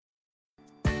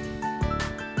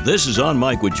This is On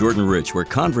Mike with Jordan Rich, where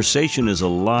conversation is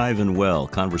alive and well.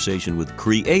 Conversation with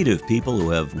creative people who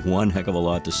have one heck of a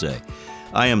lot to say.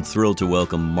 I am thrilled to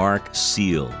welcome Mark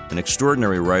Seal, an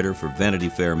extraordinary writer for Vanity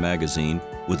Fair magazine,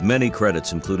 with many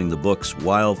credits, including the books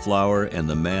Wildflower and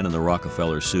The Man in the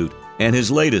Rockefeller Suit, and his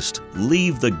latest,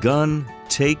 Leave the Gun,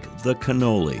 Take the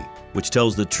Cannoli, which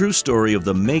tells the true story of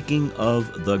the making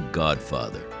of The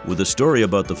Godfather, with a story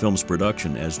about the film's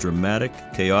production as dramatic,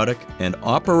 chaotic, and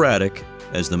operatic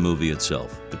as the movie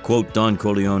itself. To quote Don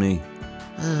Corleone,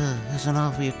 "It's an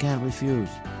offer you can't refuse."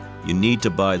 You need to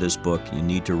buy this book. You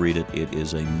need to read it. It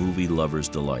is a movie lover's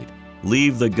delight.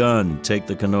 Leave the Gun, Take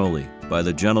the Cannoli, by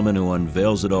the gentleman who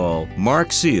unveils it all,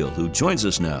 Mark Seal, who joins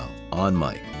us now on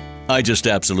Mike. I just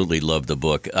absolutely love the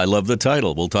book. I love the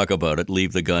title. We'll talk about it,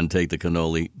 Leave the Gun, Take the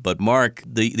Cannoli. But Mark,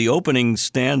 the opening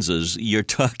stanzas, you're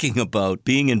talking about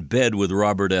being in bed with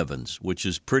Robert Evans, which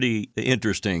is pretty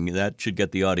interesting. That should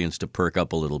get the audience to perk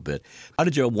up a little bit. How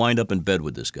did you wind up in bed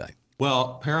with this guy?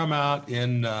 Well, Paramount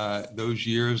in those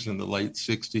years in the late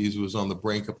 60s was on the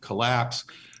brink of collapse.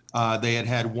 They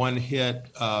had one hit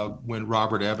when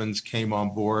Robert Evans came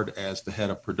on board as the head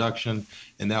of production,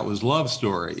 and that was Love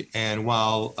Story. And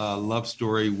while Love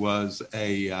Story was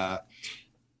a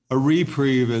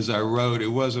reprieve, as I wrote, it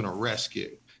wasn't a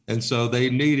rescue. And so they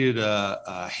needed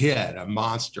a hit, a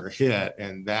monster hit,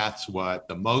 and that's what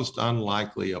the most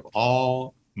unlikely of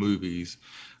all movies,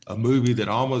 a movie that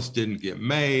almost didn't get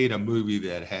made, a movie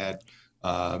that had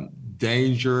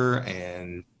danger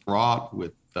and fraught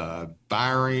with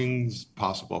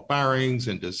possible firings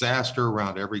and disaster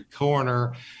around every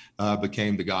corner,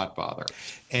 became The Godfather.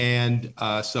 And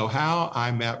so how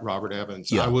I met Robert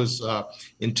Evans, I was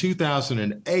in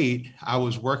 2008, I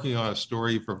was working on a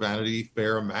story for Vanity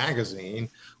Fair magazine,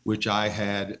 which I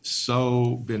had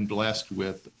so been blessed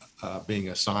with being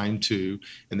assigned to,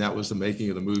 and that was the making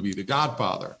of the movie The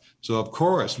Godfather. So of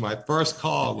course, my first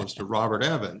call was to Robert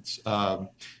Evans,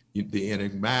 the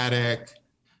enigmatic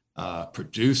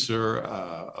producer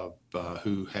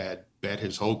who had bet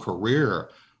his whole career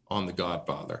on The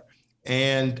Godfather.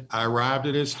 And I arrived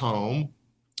at his home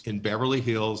in Beverly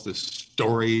Hills, this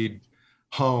storied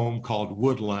home called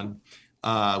Woodland,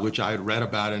 which I had read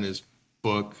about in his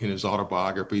book, in his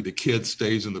autobiography, The Kid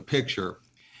Stays in the Picture.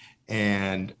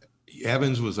 And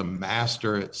Evans was a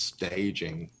master at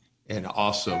staging and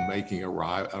also making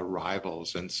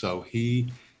arrivals. And so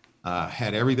he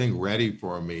had everything ready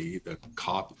for me. The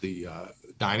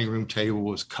dining room table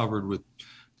was covered with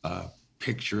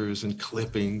pictures and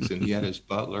clippings, and he had his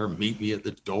butler meet me at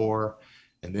the door.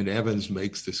 And then Evans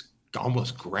makes this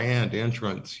almost grand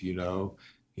entrance, you know.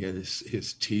 He had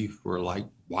his teeth were like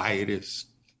white, his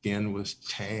skin was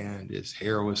tanned, his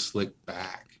hair was slicked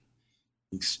back.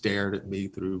 He stared at me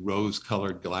through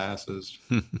rose-colored glasses.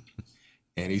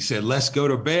 And he said, "Let's go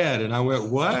to bed." And I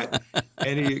went, "What?"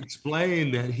 And he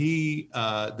explained that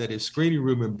that his screening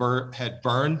room had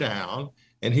burned down,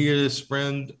 and he and his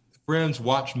friends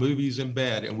watched movies in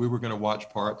bed, and we were going to watch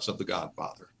parts of The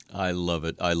Godfather. I love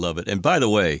it. I love it. And by the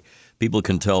way, people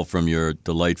can tell from your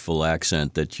delightful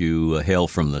accent that you hail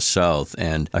from the South.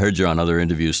 And I heard you on other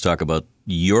interviews talk about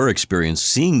your experience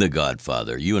seeing The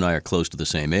Godfather. You and I are close to the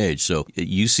same age. So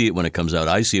you see it when it comes out.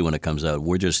 I see it when it comes out.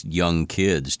 We're just young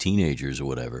kids, teenagers or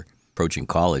whatever, approaching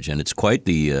college. And it's quite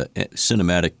the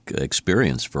cinematic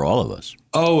experience for all of us.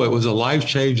 Oh, it was a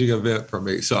life-changing event for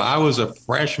me. So I was a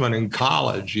freshman in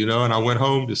college, you know, and I went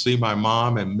home to see my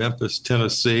mom in Memphis,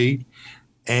 Tennessee.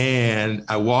 And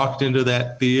I walked into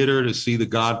that theater to see The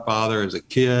Godfather as a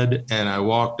kid, and I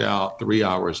walked out 3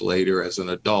 hours later as an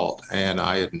adult. And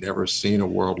I had never seen a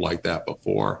world like that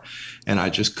before, and I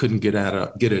just couldn't get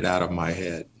it out of my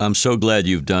head. I'm so glad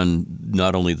you've done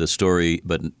not only the story,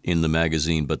 but in the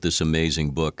magazine, but this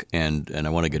amazing book, and I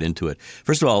want to get into it.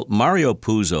 First of all, Mario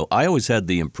Puzo, I always had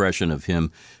the impression of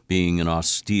him being an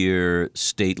austere,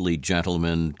 stately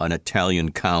gentleman, an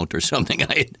Italian count or something.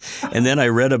 And then I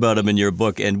read about him in your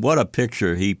book, and what a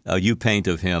picture you paint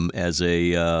of him as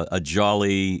a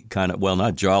jolly kind of, well,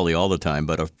 not jolly all the time,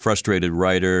 but a frustrated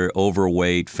writer,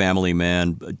 overweight, family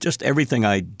man, just everything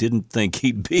I didn't think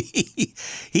he'd be.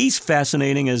 He's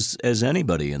fascinating as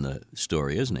anybody in the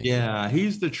story, isn't he? Yeah,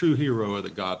 he's the true hero of The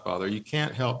Godfather. You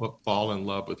can't help but fall in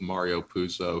love with Mario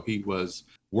Puzo. He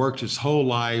worked his whole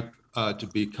life to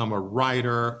become a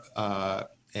writer.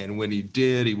 And when he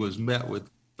did, he was met with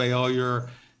failure.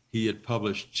 He had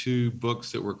published 2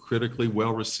 books that were critically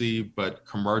well received, but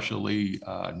commercially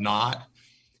not.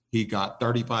 He got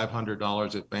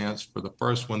 $3,500 advance for the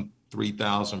first one,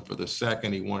 $3,000 for the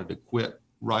second. He wanted to quit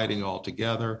writing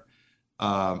altogether.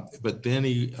 But then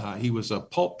he was a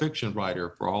pulp fiction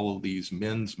writer for all of these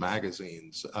men's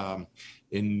magazines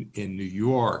in New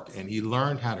York, and he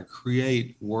learned how to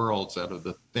create worlds out of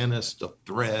the thinnest of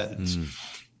threads.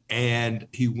 And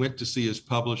he went to see his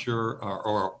publisher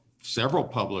or several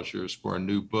publishers for a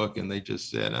new book, and they just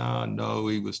said, oh, no,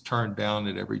 he was turned down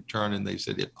at every turn. And they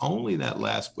said, if only that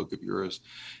last book of yours,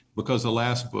 because the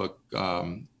last book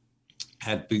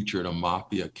had featured a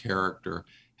mafia character,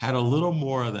 had a little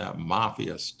more of that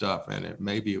mafia stuff in it,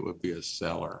 maybe it would be a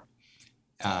seller,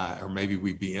 or maybe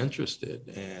we'd be interested.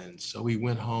 And so he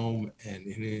went home, and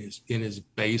in his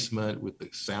basement with the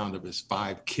sound of his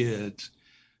 5 kids,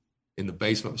 in the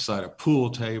basement beside a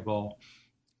pool table,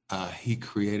 he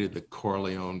created the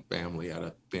Corleone family out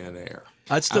of thin air.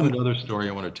 I have another story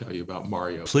I want to tell you about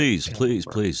Mario. Please,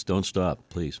 don't stop,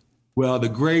 please. Well, the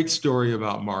great story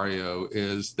about Mario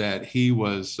is that he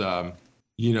was,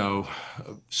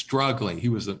 struggling. He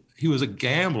was a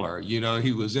gambler.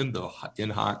 He was in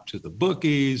hot to the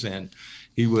bookies, and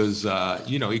he was,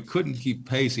 he couldn't keep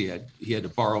pace. He had to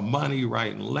borrow money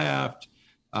right and left.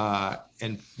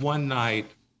 And one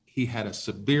night he had a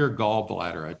severe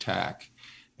gallbladder attack.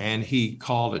 And he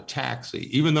called a taxi.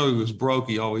 Even though he was broke,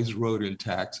 he always rode in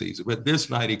taxis. But this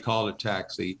night he called a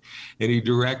taxi, and he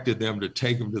directed them to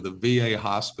take him to the VA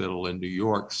hospital in New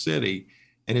York City.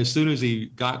 And as soon as he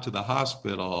got to the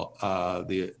hospital,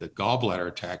 the gallbladder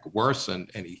attack worsened,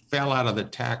 and he fell out of the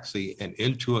taxi and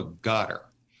into a gutter.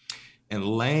 And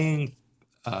laying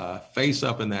face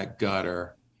up in that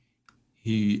gutter,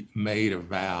 he made a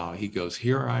vow. He goes,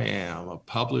 here I am, a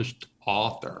published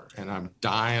author, and I'm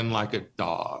dying like a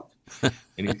dog.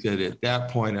 And he said, at that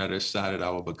point, I decided I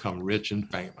will become rich and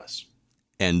famous.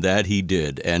 And that he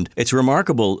did. And it's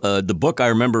remarkable. The book, I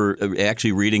remember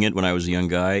actually reading it when I was a young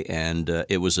guy, and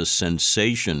it was a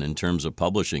sensation in terms of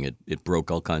publishing. It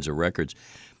broke all kinds of records.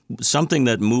 Something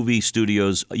that movie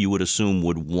studios, you would assume,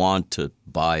 would want to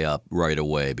buy up right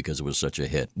away because it was such a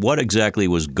hit. What exactly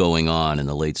was going on in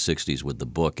the late 60s with the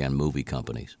book and movie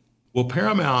companies? Well,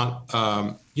 Paramount,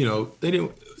 they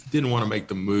didn't want to make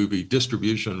the movie.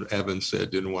 Distribution, Evans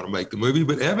said, didn't want to make the movie,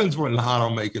 but Evans were not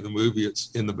on making the movie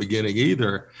in the beginning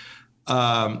either,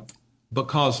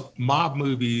 because mob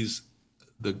movies,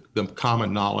 the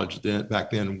common knowledge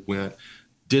back then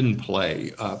didn't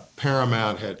play.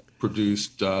 Paramount had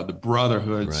produced The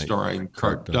Brotherhood, starring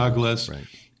Kirk Douglas. Right.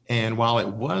 And while it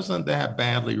wasn't that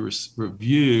badly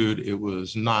reviewed, it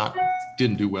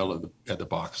didn't do well at the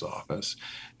box office.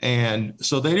 And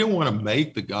so they didn't want to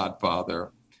make The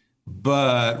Godfather.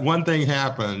 But one thing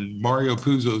happened. Mario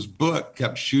Puzo's book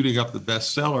kept shooting up the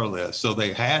bestseller list. So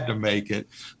they had to make it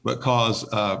because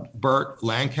Burt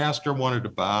Lancaster wanted to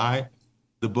buy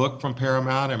the book from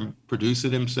Paramount and produce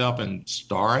it himself and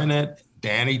star in it.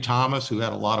 Danny Thomas, who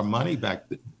had a lot of money back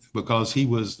then, because he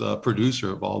was the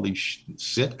producer of all these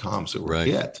sitcoms that were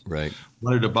hit,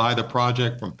 wanted to buy the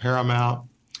project from Paramount.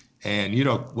 And you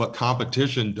know what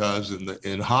competition does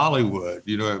in Hollywood,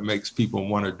 it makes people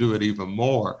want to do it even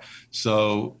more.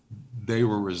 So they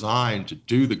were resigned to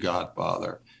do The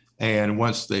Godfather. And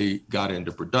once they got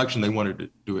into production, they wanted to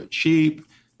do it cheap.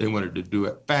 They wanted to do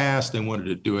it fast. They wanted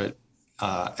to do it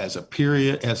as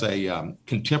a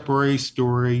contemporary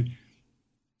story.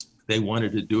 They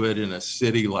wanted to do it in a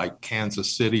city like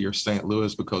Kansas City or St.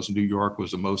 Louis because New York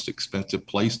was the most expensive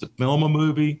place to film a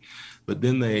movie. But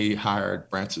then they hired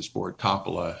Francis Ford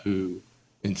Coppola, who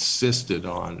insisted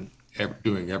on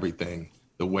doing everything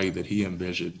the way that he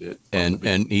envisioned it.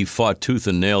 And he fought tooth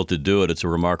and nail to do it. It's a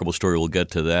remarkable story. We'll get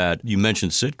to that. You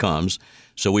mentioned sitcoms.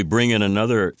 So we bring in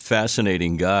another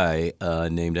fascinating guy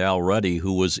named Al Ruddy,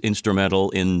 who was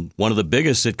instrumental in one of the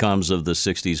biggest sitcoms of the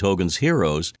 60s, Hogan's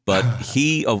Heroes. But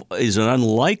he is an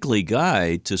unlikely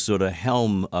guy to sort of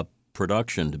helm a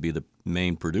production, to be the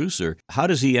main producer. How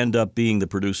does he end up being the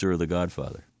producer of The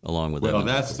Godfather, along with that? Well,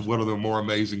 that's one of the more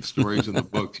amazing stories in the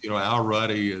book. Al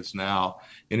Ruddy is now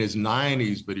in his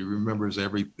 90s, but he remembers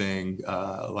everything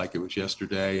like it was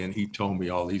yesterday. And he told me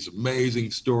all these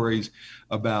amazing stories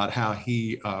about how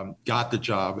he got the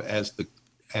job as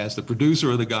the producer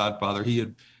of The Godfather. He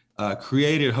had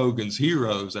created Hogan's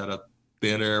Heroes out of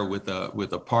thin air with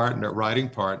a writing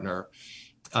partner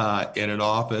in an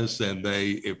office, and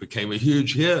it became a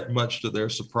huge hit, much to their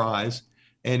surprise.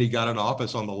 And he got an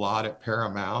office on the lot at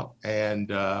Paramount. And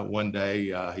one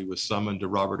day he was summoned to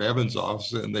Robert Evans'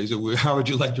 office, and they said, well, how would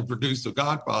you like to produce The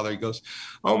Godfather? He goes,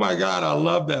 oh my God, I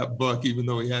love that book, even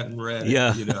though he hadn't read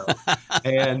it.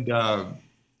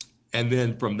 And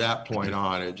then from that point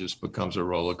on, it just becomes a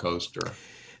roller coaster.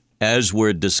 As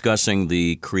we're discussing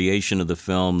the creation of the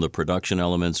film, the production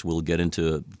elements, we'll get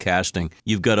into casting.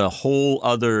 You've got a whole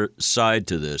other side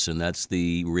to this, and that's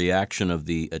the reaction of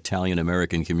the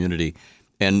Italian-American community.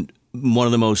 And one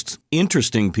of the most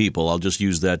interesting people, I'll just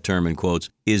use that term in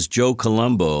quotes, is Joe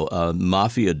Colombo, a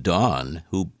mafia don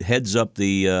who heads up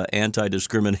the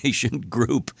anti-discrimination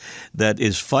group that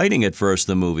is fighting at first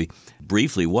the movie.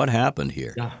 Briefly, what happened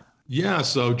here? Yeah,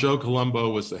 so Joe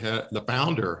Colombo was the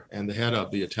founder and the head of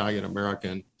the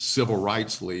Italian-American Civil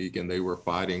Rights League, and they were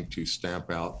fighting to stamp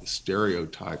out the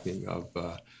stereotyping of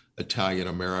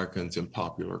Italian-Americans in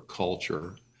popular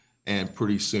culture. And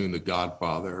pretty soon The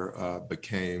Godfather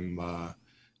became,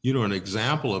 an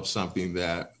example of something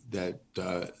that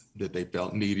they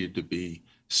felt needed to be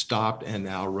stopped. And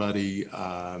Al Ruddy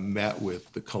met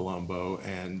with the Colombo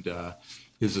and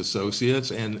his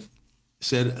associates and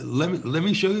said, let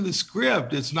me show you the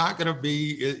script. It's not going to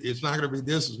be this. It's not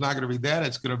going to be that.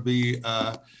 It's going to be,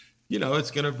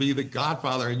 it's going to be The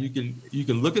Godfather. And you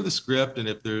can look at the script, and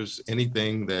if there's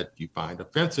anything that you find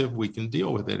offensive, we can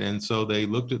deal with it. And so they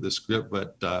looked at the script,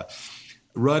 but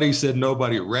Ruddy said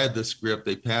nobody read the script.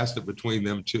 They passed it between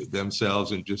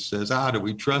themselves and just says, do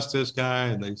we trust this guy?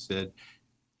 And they said,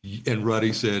 and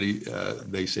Ruddy said,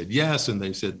 they said yes. And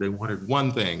they said they wanted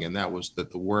one thing, and that was that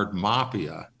the word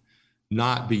mafia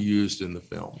not be used in the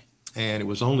film. And it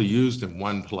was only used in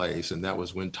one place, and that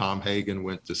was when Tom Hagen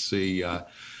went to see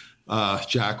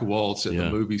Jack Waltz at the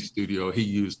movie studio. He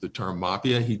used the term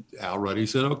mafia. Al Ruddy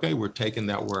said, okay, we're taking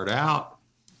that word out.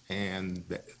 And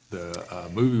the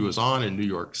movie was on in New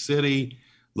York City.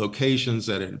 Locations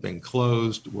that had been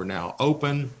closed were now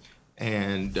open.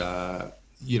 And,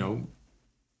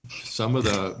 some of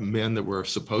the men that were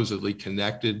supposedly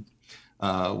connected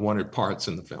wanted parts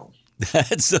in the film.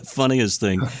 That's the funniest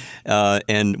thing.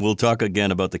 And we'll talk again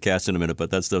about the cast in a minute,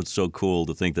 but that's so cool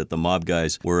to think that the mob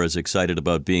guys were as excited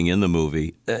about being in the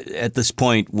movie. At this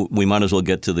point, we might as well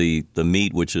get to the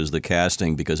meat, which is the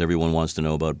casting, because everyone wants to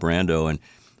know about Brando. And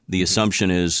the assumption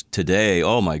is today,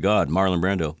 oh my God, Marlon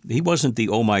Brando. He wasn't the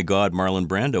oh my God Marlon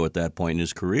Brando at that point in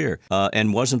his career,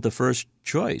 and wasn't the first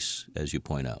choice, as you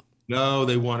point out. No,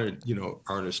 they wanted,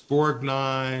 Ernest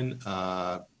Borgnine,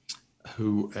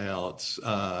 who else?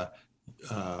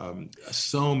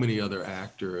 So many other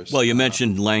actors. Well, you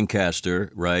mentioned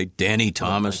Lancaster, right? Danny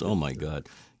Thomas. Oh my God,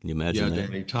 can you imagine that? Yeah,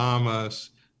 Danny Thomas.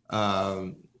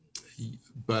 But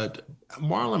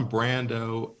Marlon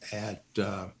Brando at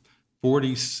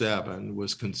 47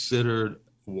 was considered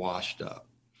washed up,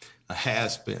 a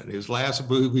has-been. His last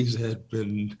movies had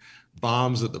been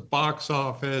bombs at the box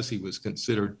office. He was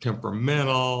considered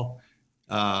temperamental,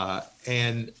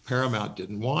 and Paramount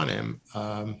didn't want him.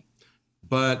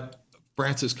 But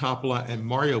Francis Coppola and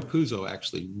Mario Puzo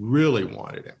actually really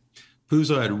wanted him.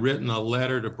 Puzo had written a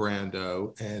letter to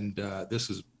Brando, and this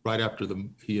is right after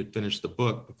he had finished the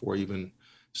book, before he even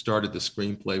started the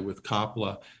screenplay with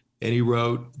Coppola. And he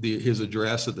wrote his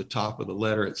address at the top of the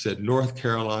letter. It said North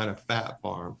Carolina Fat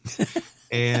Farm.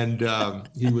 And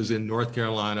he was in North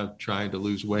Carolina trying to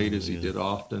lose weight, as he did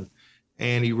often.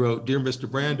 And he wrote, "Dear Mr.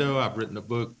 Brando, I've written a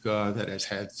book that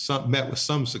has met with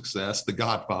some success, The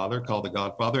Godfather, called The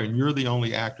Godfather, and you're the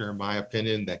only actor, in my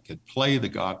opinion, that could play The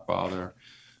Godfather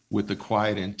with the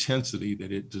quiet intensity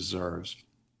that it deserves."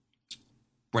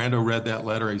 Brando read that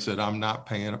letter. He said, "I'm not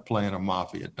playing a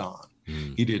mafia don."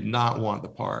 He did not want the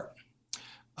part.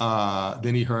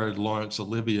 Then he heard Laurence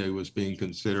Olivier was being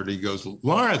considered. He goes,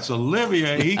 "Laurence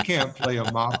Olivier, he can't play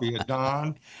a mafia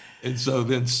don." And so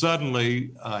then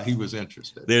suddenly he was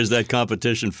interested. There's that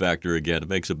competition factor again. It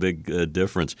makes a big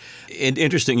difference. And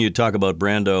interesting you talk about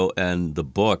Brando and the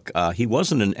book. He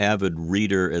wasn't an avid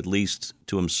reader, at least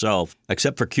to himself,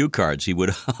 except for cue cards. He would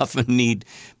often need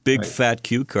big, fat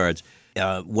cue cards.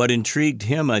 What intrigued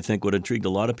him, I think, what intrigued a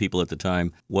lot of people at the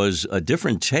time, was a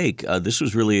different take. This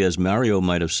was really, as Mario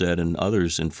might have said, and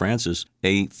others, and Francis,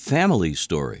 a family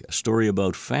story, a story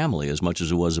about family as much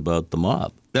as it was about the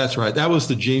mob. That's right. That was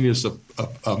the genius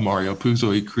of Mario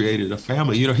Puzo. He created a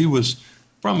family. He was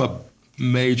from a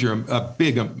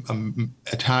big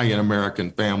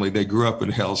Italian-American family. They grew up in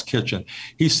Hell's Kitchen.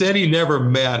 He said he never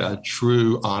met a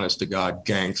true, honest-to-God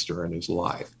gangster in his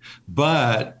life.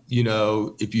 But,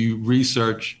 if you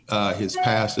research his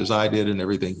past, as I did, and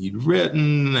everything he'd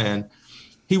written, and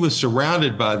he was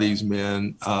surrounded by these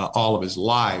men all of his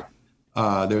life.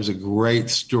 There's a great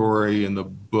story in the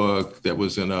book that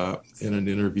was in an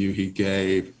interview he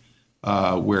gave,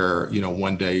 where,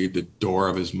 one day the door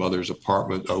of his mother's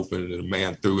apartment opened and a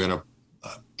man threw in a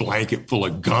blanket full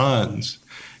of guns.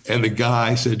 And the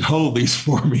guy said, "Hold these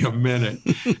for me a minute."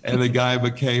 And the guy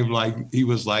became he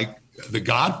was like the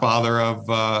godfather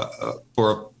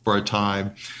for for a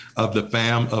time of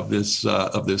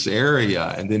this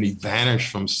area, and then he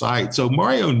vanished from sight. So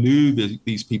Mario knew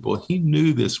these people. He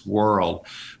knew this world,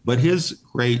 but his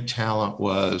great talent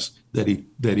was that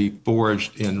he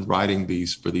forged in writing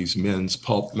for these men's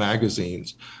pulp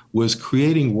magazines, was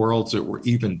creating worlds that were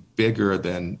even bigger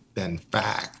than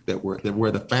fact,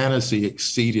 where the fantasy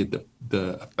exceeded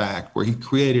the fact, where he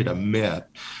created a myth.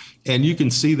 And you can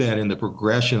see that in the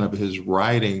progression of his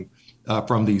writing,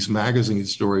 from these magazine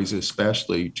stories,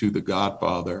 especially to The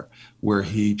Godfather, where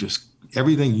he just,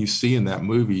 everything you see in that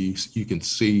movie, you can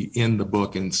see in the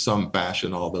book in some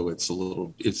fashion, although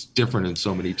it's different in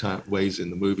so many ways in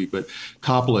the movie. But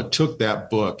Coppola took that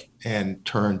book and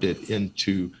turned it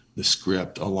into the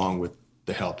script, along with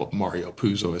the help of Mario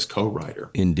Puzo as co-writer.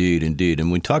 Indeed, indeed.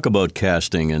 And we talk about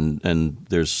casting, and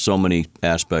there's so many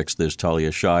aspects. There's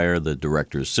Talia Shire, the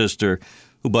director's sister,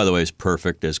 who, by the way, is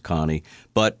perfect as Connie.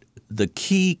 But the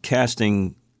key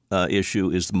casting issue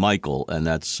is Michael, and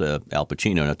that's Al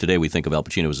Pacino. Now, today we think of Al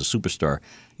Pacino as a superstar.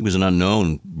 He was an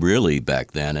unknown, really,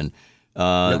 back then, and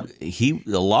a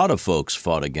lot of folks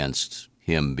fought against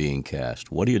him being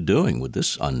cast. What are you doing with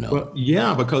this unknown? Well,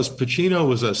 yeah, because Pacino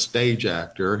was a stage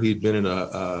actor. He'd been in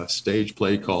a stage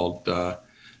play called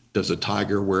 "Does a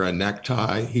Tiger Wear a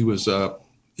Necktie?" He was a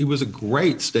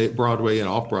great Broadway and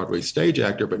off-Broadway stage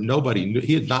actor, but nobody knew.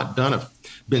 He had not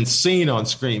been seen on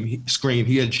screen.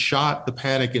 He had shot The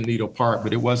Panic in Needle Park,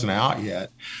 but it wasn't out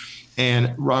yet.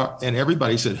 And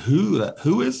everybody said,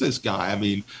 who is this guy? I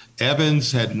mean,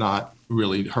 Evans had not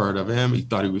really heard of him. He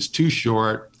thought he was too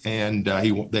short, and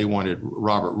they wanted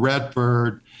Robert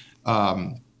Redford.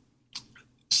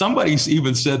 Somebody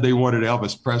even said they wanted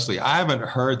Elvis Presley. I haven't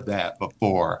heard that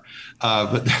before,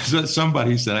 but that's what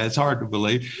somebody said. It's hard to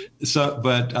believe.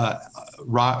 But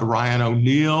Ryan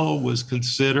O'Neal was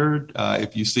considered.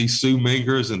 If you see Sue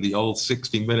Mingers in the old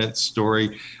 60 Minutes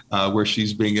story where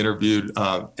she's being interviewed,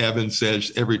 Evan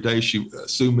says every day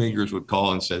Sue Mingers would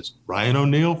call and says, "Ryan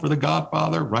O'Neal for The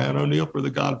Godfather, Ryan O'Neal for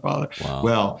The Godfather." Wow.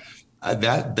 Well,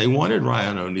 that they wanted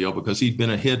Ryan O'Neal because he'd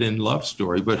been a hit in Love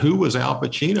Story. But who was Al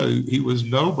Pacino? He was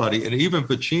nobody. And even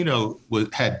Pacino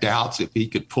had doubts if he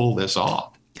could pull this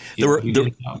off.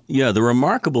 The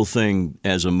remarkable thing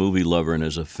as a movie lover and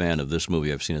as a fan of this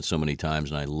movie, I've seen it so many times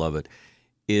and I love it,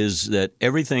 is that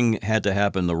everything had to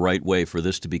happen the right way for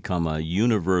this to become a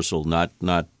universal, not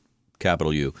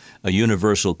capital U, a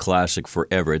universal classic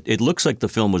forever. It looks like the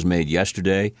film was made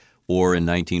yesterday or in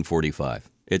 1945.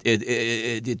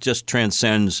 It just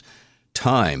transcends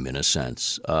time in a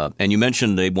sense. And you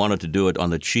mentioned they wanted to do it on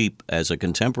the cheap as a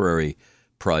contemporary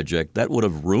project. That would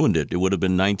have ruined it. It would have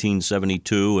been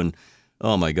 1972 and,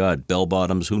 oh my God, bell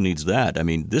bottoms, who needs that? I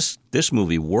mean, this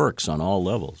movie works on all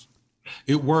levels.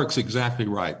 It works exactly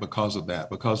right because of that,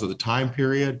 because of the time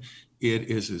period.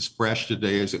 It is as fresh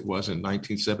today as it was in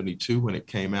 1972 when it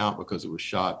came out, because it was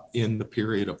shot in the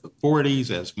period of the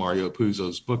 40s, as Mario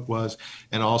Puzo's book was,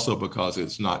 and also because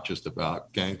it's not just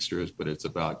about gangsters, but it's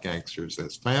about gangsters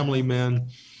as family men,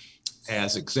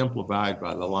 as exemplified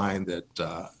by the line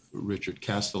that Richard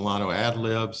Castellano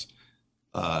ad-libs,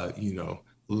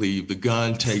 leave the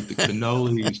gun, take the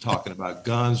cannoli. He's talking about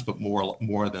guns, but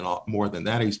more than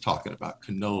that, he's talking about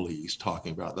cannoli. He's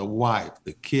talking about the wife,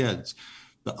 the kids,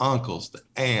 the uncles, the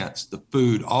aunts, the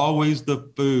food, always the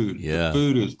food. Yeah. The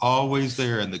food is always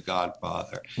there in The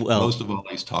Godfather. Well, most of all,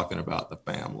 he's talking about the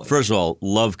family. First of all,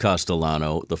 love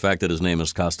Castellano. The fact that his name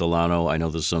is Castellano, I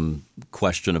know there's some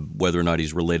question of whether or not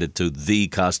he's related to the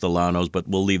Castellanos, but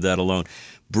we'll leave that alone.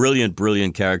 Brilliant,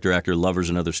 brilliant character actor, Lovers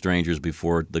and Other Strangers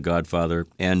before The Godfather.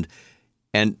 And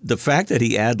the fact that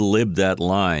he ad-libbed that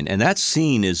line, and that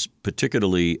scene is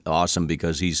particularly awesome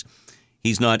because he's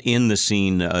not in the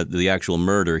scene, the actual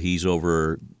murder. He's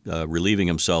over relieving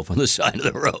himself on the side of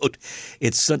the road.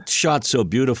 It's shot so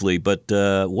beautifully, but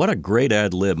what a great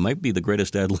ad-lib. Might be the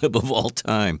greatest ad-lib of all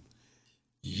time.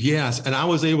 Yes, and I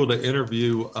was able to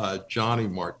interview Johnny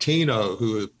Martino,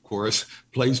 who, of course,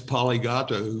 plays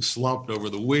Polygato, who slumped over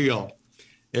the wheel.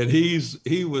 And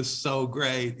he was so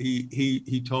great.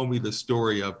 He told me the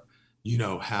story of,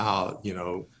 how,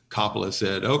 Coppola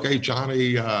said, "Okay,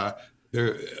 Johnny,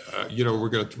 we're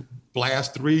going to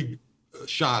blast 3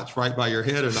 shots right by your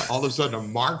head," and all of a sudden a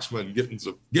marksman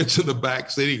gets in the back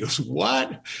seat. He goes,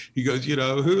 "What?" He goes,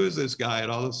 "Who is this guy?"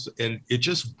 And all this, and it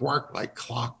just worked like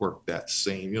clockwork, that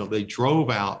scene. They drove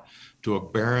out to a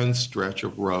barren stretch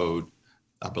of road.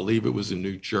 I believe it was in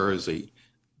New Jersey,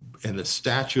 and the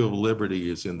Statue of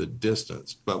Liberty is in the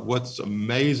distance. But what's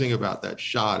amazing about that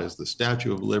shot is the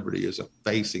Statue of Liberty isn't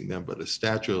facing them, but the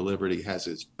Statue of Liberty has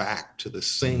its back to the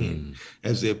scene,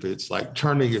 as if it's like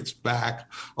turning its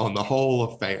back on the whole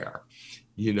affair.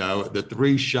 The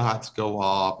three shots go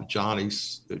off. Johnny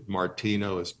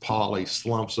Martino as Paulie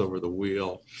slumps over the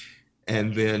wheel.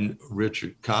 And then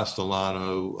Richard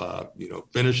Castellano,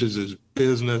 finishes his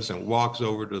business and walks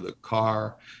over to the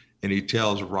car, and he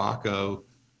tells Rocco,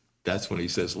 that's when he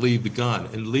says, leave the gun.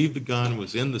 And leave the gun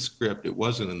was in the script. It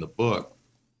wasn't in the book.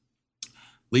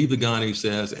 Leave the gun, he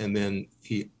says, and then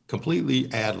he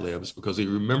completely ad-libs because he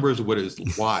remembers what his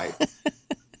wife,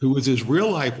 who was his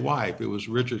real-life wife, it was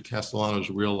Richard Castellano's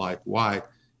real-life wife,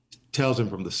 tells him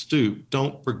from the stoop,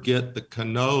 don't forget the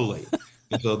cannoli.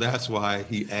 And so that's why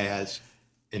he adds,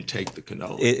 and take the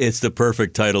cannoli. It's the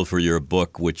perfect title for your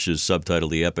book, which is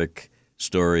subtitled The Epic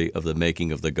Story of the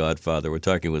Making of the Godfather. We're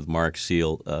talking with Mark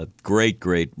Seale. Great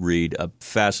read,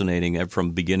 fascinating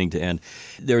from beginning to end.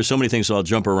 There are so many things, so I'll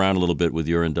jump around a little bit with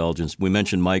your indulgence. We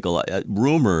mentioned Michael.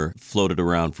 Rumor floated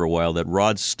around for a while that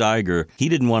Rod Steiger, he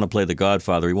didn't want to play the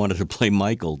Godfather. He wanted to play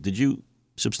Michael. Did you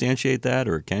substantiate that,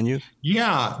 or can you?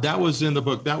 Yeah, that was in the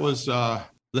book. That was...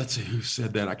 let's see who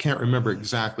said that. I can't remember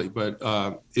exactly, but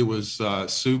it was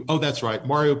Sue. Oh, that's right.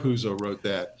 Mario Puzo wrote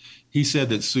that. He said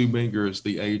that Sue Menger is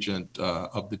the agent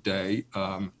of the day.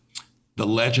 The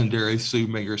legendary Sue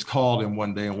Mengers called him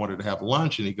one day and wanted to have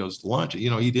lunch, and he goes, lunch?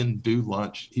 He didn't do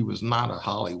lunch. He was not a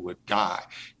Hollywood guy.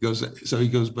 He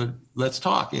goes, but let's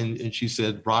talk. And she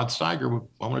said, Rod Steiger,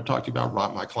 I want to talk to you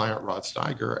about my client, Rod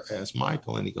Steiger, as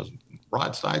Michael. And he goes,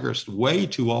 Rod Steiger is way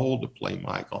too old to play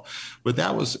Michael. But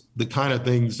that was the kind of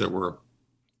things that were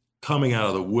coming out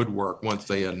of the woodwork once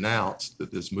they announced that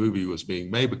this movie was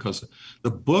being made, because the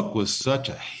book was such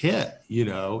a hit.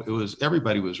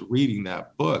 Everybody was reading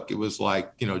that book. It was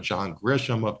like, John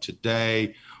Grisham of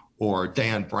today, or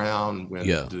Dan Brown when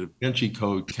the Da Vinci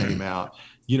Code came out.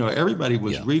 Everybody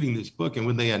was reading this book. And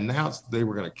when they announced they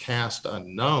were going to cast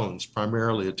unknowns,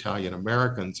 primarily Italian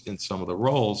Americans, in some of the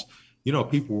roles,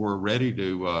 people were ready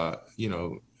to,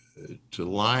 to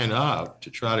line up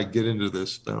to try to get into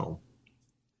this film.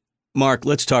 Mark,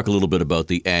 let's talk a little bit about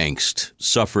the angst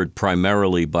suffered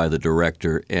primarily by the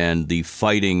director, and the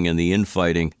fighting and the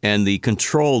infighting and the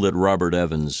control that Robert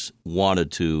Evans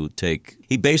wanted to take.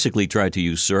 He basically tried to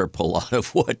usurp a lot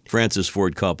of what Francis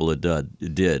Ford Coppola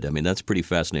did. I mean, that's a pretty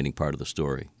fascinating part of the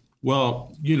story.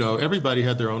 Well, everybody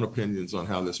had their own opinions on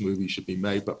how this movie should be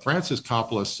made, but Francis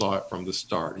Coppola saw it from the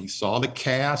start. He saw the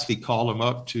cast. He called them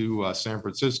up to San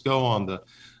Francisco on the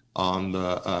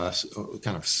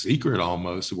kind of secret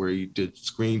almost, where he did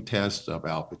screen tests of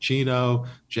Al Pacino,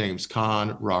 James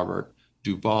Caan, Robert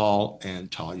Duvall, and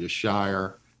Talia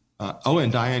Shire.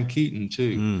 And Diane Keaton,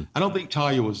 too. I don't think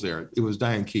Talia was there. It was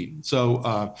Diane Keaton.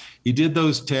 So he did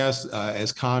those tests,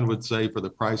 as Caan would say, for the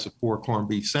price of 4 corned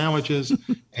beef sandwiches.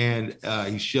 And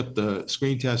he shipped the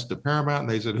screen test to Paramount. And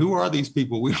they said, who are these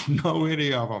people? We don't know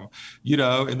any of them.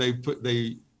 And they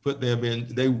put them in.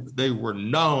 They were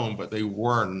known, but they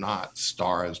were not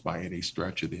stars by any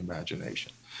stretch of the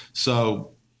imagination.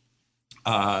 So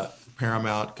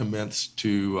Paramount commenced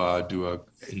to do an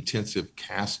intensive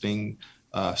casting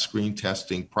screen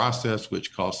testing process,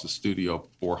 which cost the studio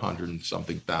 $400 and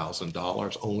something thousand,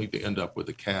 only to end up with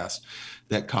a cast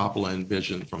that Coppola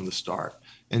envisioned from the start.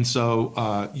 And so,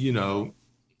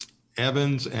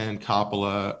 Evans and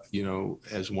Coppola,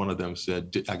 as one of them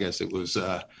said, I guess it was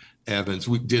Evans,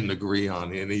 we didn't agree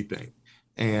on anything.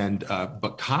 And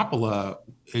but Coppola,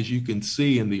 as you can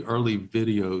see in the early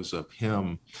videos of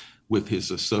him with his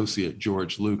associate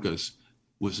George Lucas,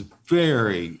 was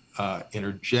very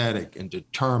energetic and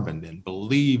determined and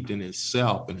believed in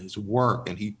himself and his work.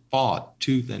 And he fought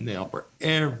tooth and nail for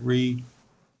every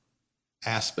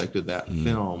aspect of that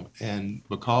film. And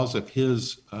because of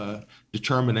his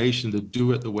determination to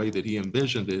do it the way that he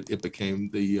envisioned it, it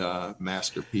became the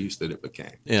masterpiece that it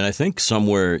became. And I think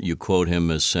somewhere you quote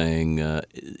him as saying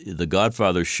the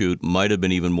Godfather shoot might have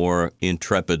been even more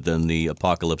intrepid than the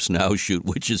Apocalypse Now shoot,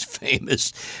 which is famous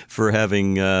for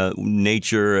having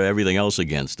nature, everything else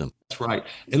against him. That's right.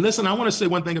 And listen, I want to say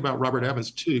one thing about Robert Evans,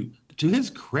 too. To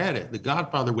his credit, The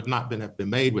Godfather would not have been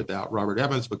made without Robert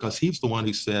Evans, because he's the one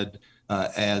who said,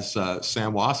 as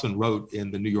Sam Wasson wrote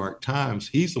in the New York Times,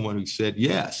 he's the one who said,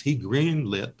 yes, he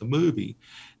greenlit the movie.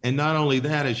 And not only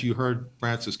that, as you heard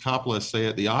Francis Coppola say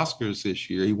at the Oscars this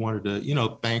year, he wanted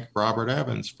to, thank Robert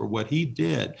Evans for what he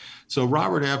did. So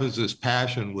Robert Evans's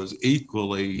passion was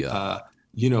equally,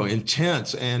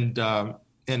 intense,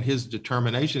 and his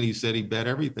determination. He said he bet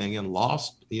everything and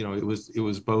lost. It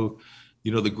was both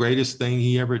the greatest thing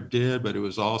he ever did, but it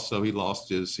was also he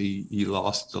lost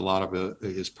a lot of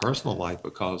his personal life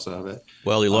because of it.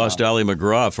 Well, he lost Ali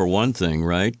MacGraw for one thing,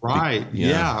 right? Right.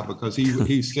 Yeah, because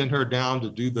he sent her down to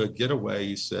do the getaway.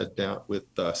 He said down with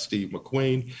Steve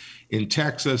McQueen in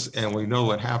Texas, and we know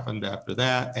what happened after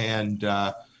that. And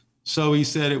so he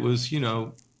said it was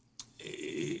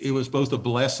both a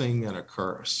blessing and a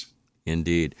curse.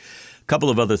 Indeed. A couple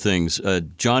of other things.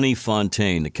 Johnny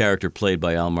Fontane, the character played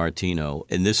by Al Martino,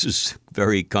 and this is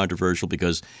very controversial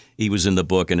because he was in the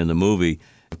book and in the movie.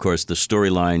 Of course, the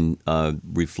storyline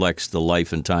reflects the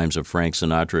life and times of Frank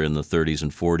Sinatra in the 30s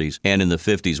and 40s and in the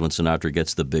 50s when Sinatra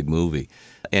gets the big movie.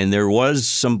 And there was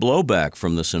some blowback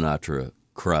from the Sinatra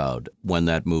crowd when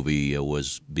that movie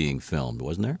was being filmed,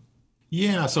 wasn't there?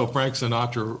 Yeah, so Frank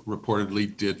Sinatra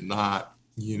reportedly did not,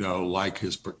 like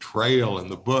his portrayal in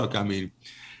the book. I mean,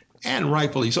 and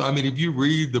rightfully so. I mean, if you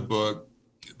read the book,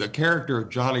 the character of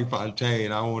Johnny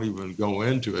Fontane, I won't even go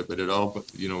into it, but it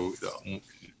opens,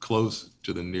 close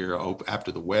to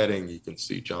after the wedding, you can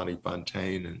see Johnny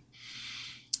Fontane, and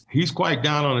he's quite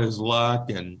down on his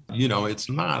luck. And, it's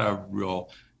not a real,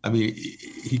 I mean,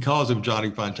 he calls him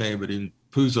Johnny Fontane, but in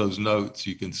Puzo's notes,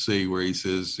 you can see where he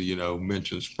says,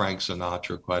 mentions Frank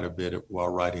Sinatra quite a bit while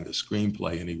writing the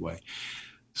screenplay anyway.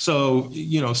 So,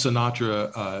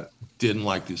 Sinatra didn't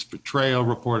like this portrayal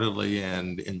reportedly,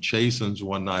 and in Chasen's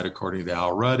one night, according to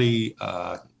Al Ruddy,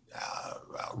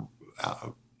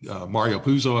 Mario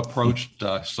Puzo approached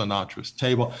Sinatra's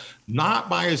table, not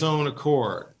by his own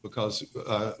accord, because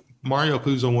Mario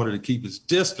Puzo wanted to keep his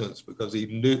distance because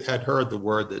he had heard the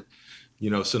word that,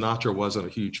 Sinatra wasn't a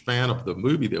huge fan of the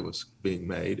movie that was being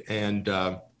made. And,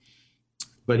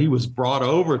 but he was brought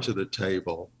over to the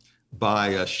table by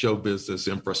a show business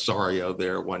impresario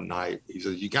there one night. He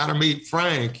says, "You got to meet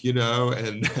Frank,"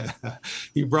 and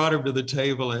he brought him to the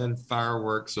table, and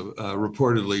fireworks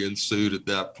reportedly ensued at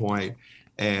that point.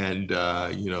 And,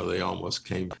 they almost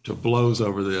came to blows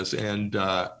over this. And,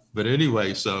 but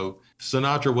anyway, so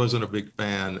Sinatra wasn't a big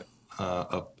fan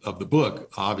of the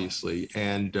book, obviously.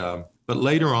 And, but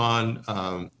later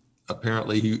on,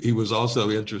 apparently he was also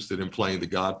interested in playing The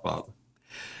Godfather.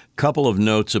 Couple of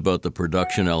notes about the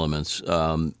production elements,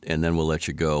 and then we'll let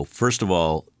you go. First of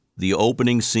all, the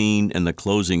opening scene and the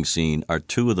closing scene are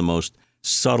two of the most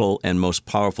subtle and most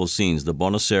powerful scenes. The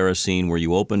Bonacera scene, where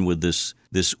you open with this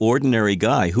ordinary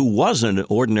guy who wasn't an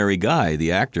ordinary guy.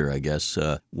 The actor, I guess,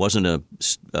 wasn't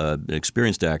an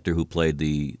experienced actor who played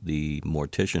the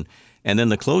mortician. And then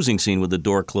the closing scene with the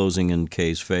door closing in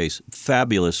Kay's face.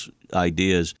 Fabulous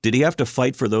ideas. Did he have to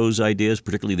fight for those ideas,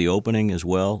 particularly the opening as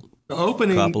well? The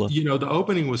opening, Coppola? The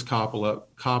opening was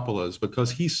Coppola's because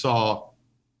he saw.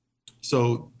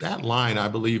 So that line, I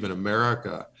believe, in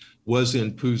America was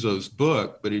in Puzo's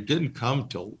book, but it didn't come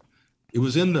till it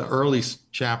was in the early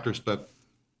chapters, but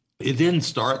it didn't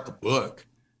start the book.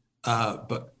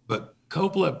 But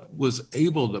Coppola was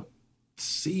able to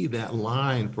see that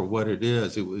line for what it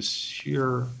is. It was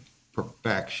sheer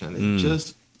perfection. It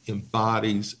just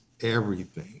embodies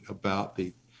everything about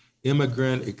the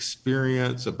immigrant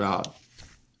experience, about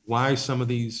why some of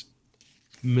these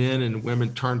men and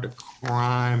women turn to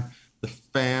crime, the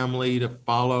family to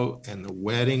follow, and the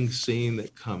wedding scene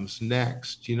that comes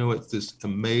next. It's this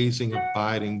amazing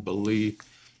abiding belief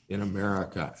in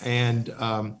America. And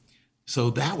so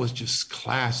that was just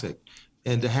classic.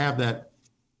 And to have that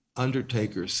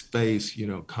Undertaker's face,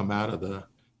 come out of the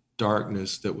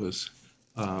darkness that was,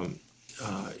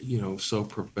 so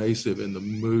pervasive in the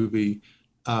movie,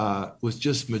 was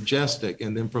just majestic.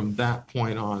 And then from that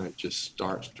point on, it just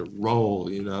starts to roll,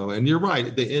 and you're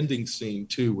right. The ending scene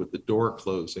too, with the door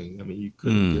closing. I mean, you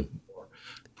couldn't get more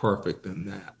perfect than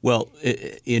that. Well,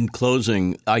 in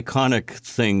closing, iconic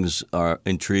things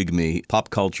intrigue me.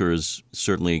 Pop culture is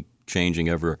certainly changing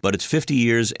ever, but it's 50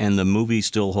 years and the movie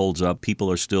still holds up. People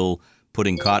are still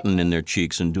putting cotton in their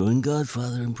cheeks and doing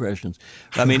Godfather impressions.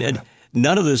 I mean,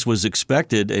 none of this was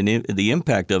expected, and the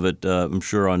impact of it, I'm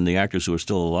sure, on the actors who are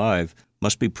still alive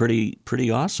must be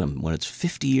pretty awesome when it's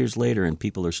 50 years later and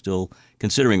people are still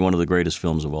considering one of the greatest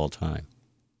films of all time.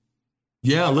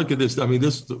 Yeah, look at this. I mean,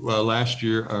 this last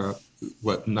year,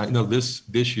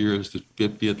 this year is the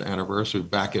 50th anniversary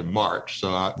back in March.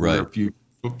 So we're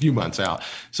a few months out.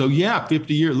 So yeah,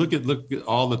 50 years. Look at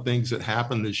all the things that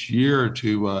happened this year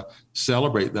to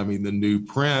celebrate. I mean, the new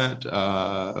print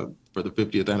for the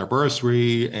 50th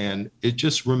anniversary, and it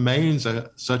just remains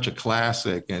such a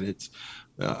classic. And it's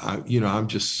I'm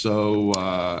just so,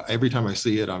 every time I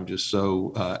see it, I'm just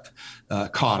so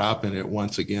caught up in it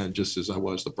once again, just as I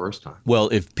was the first time. Well,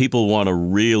 if people want to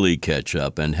really catch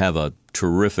up and have a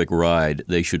terrific ride,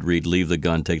 they should read Leave the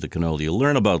Gun, Take the Cannoli. You'll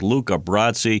learn about Luca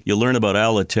Brasi. You'll learn about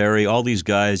Al Lettieri, all these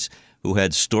guys who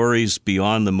had stories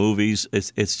beyond the movies.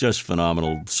 It's just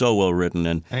phenomenal, so well written.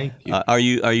 And thank you. Are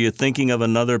you thinking of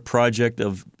another project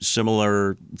of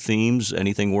similar themes?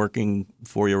 Anything working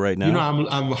for you right now?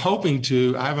 I'm hoping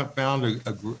to. I haven't found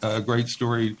a great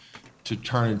story to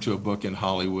turn into a book in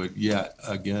Hollywood yet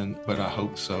again, but I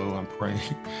hope so. I'm praying.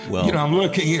 Well, I'm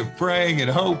looking and praying and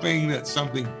hoping that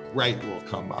something great will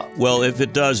come up. Well, if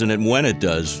it does, and when it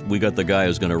does, we got the guy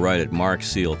who's going to write it, Mark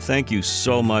Seal. Thank you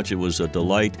so much. It was a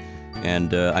delight.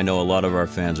 And I know a lot of our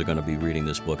fans are going to be reading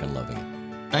this book and loving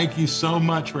it. Thank you so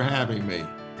much for having me.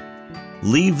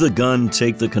 Leave the Gun,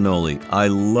 Take the Cannoli. I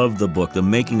love the book, The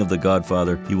Making of the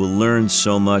Godfather. You will learn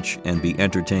so much and be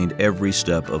entertained every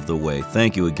step of the way.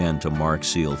 Thank you again to Mark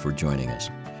Seal for joining us.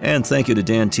 And thank you to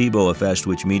Dan Tebow of Fast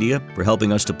Twitch Media for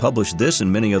helping us to publish this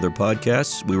and many other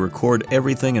podcasts. We record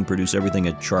everything and produce everything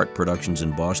at Chart Productions in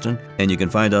Boston. And you can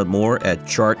find out more at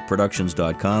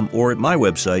chartproductions.com or at my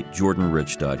website,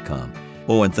 jordanrich.com.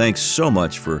 Oh, and thanks so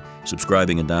much for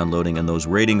subscribing and downloading, and those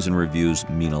ratings and reviews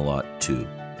mean a lot too.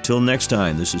 Till next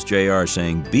time, this is JR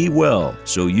saying be well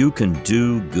so you can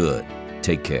do good.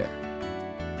 Take care.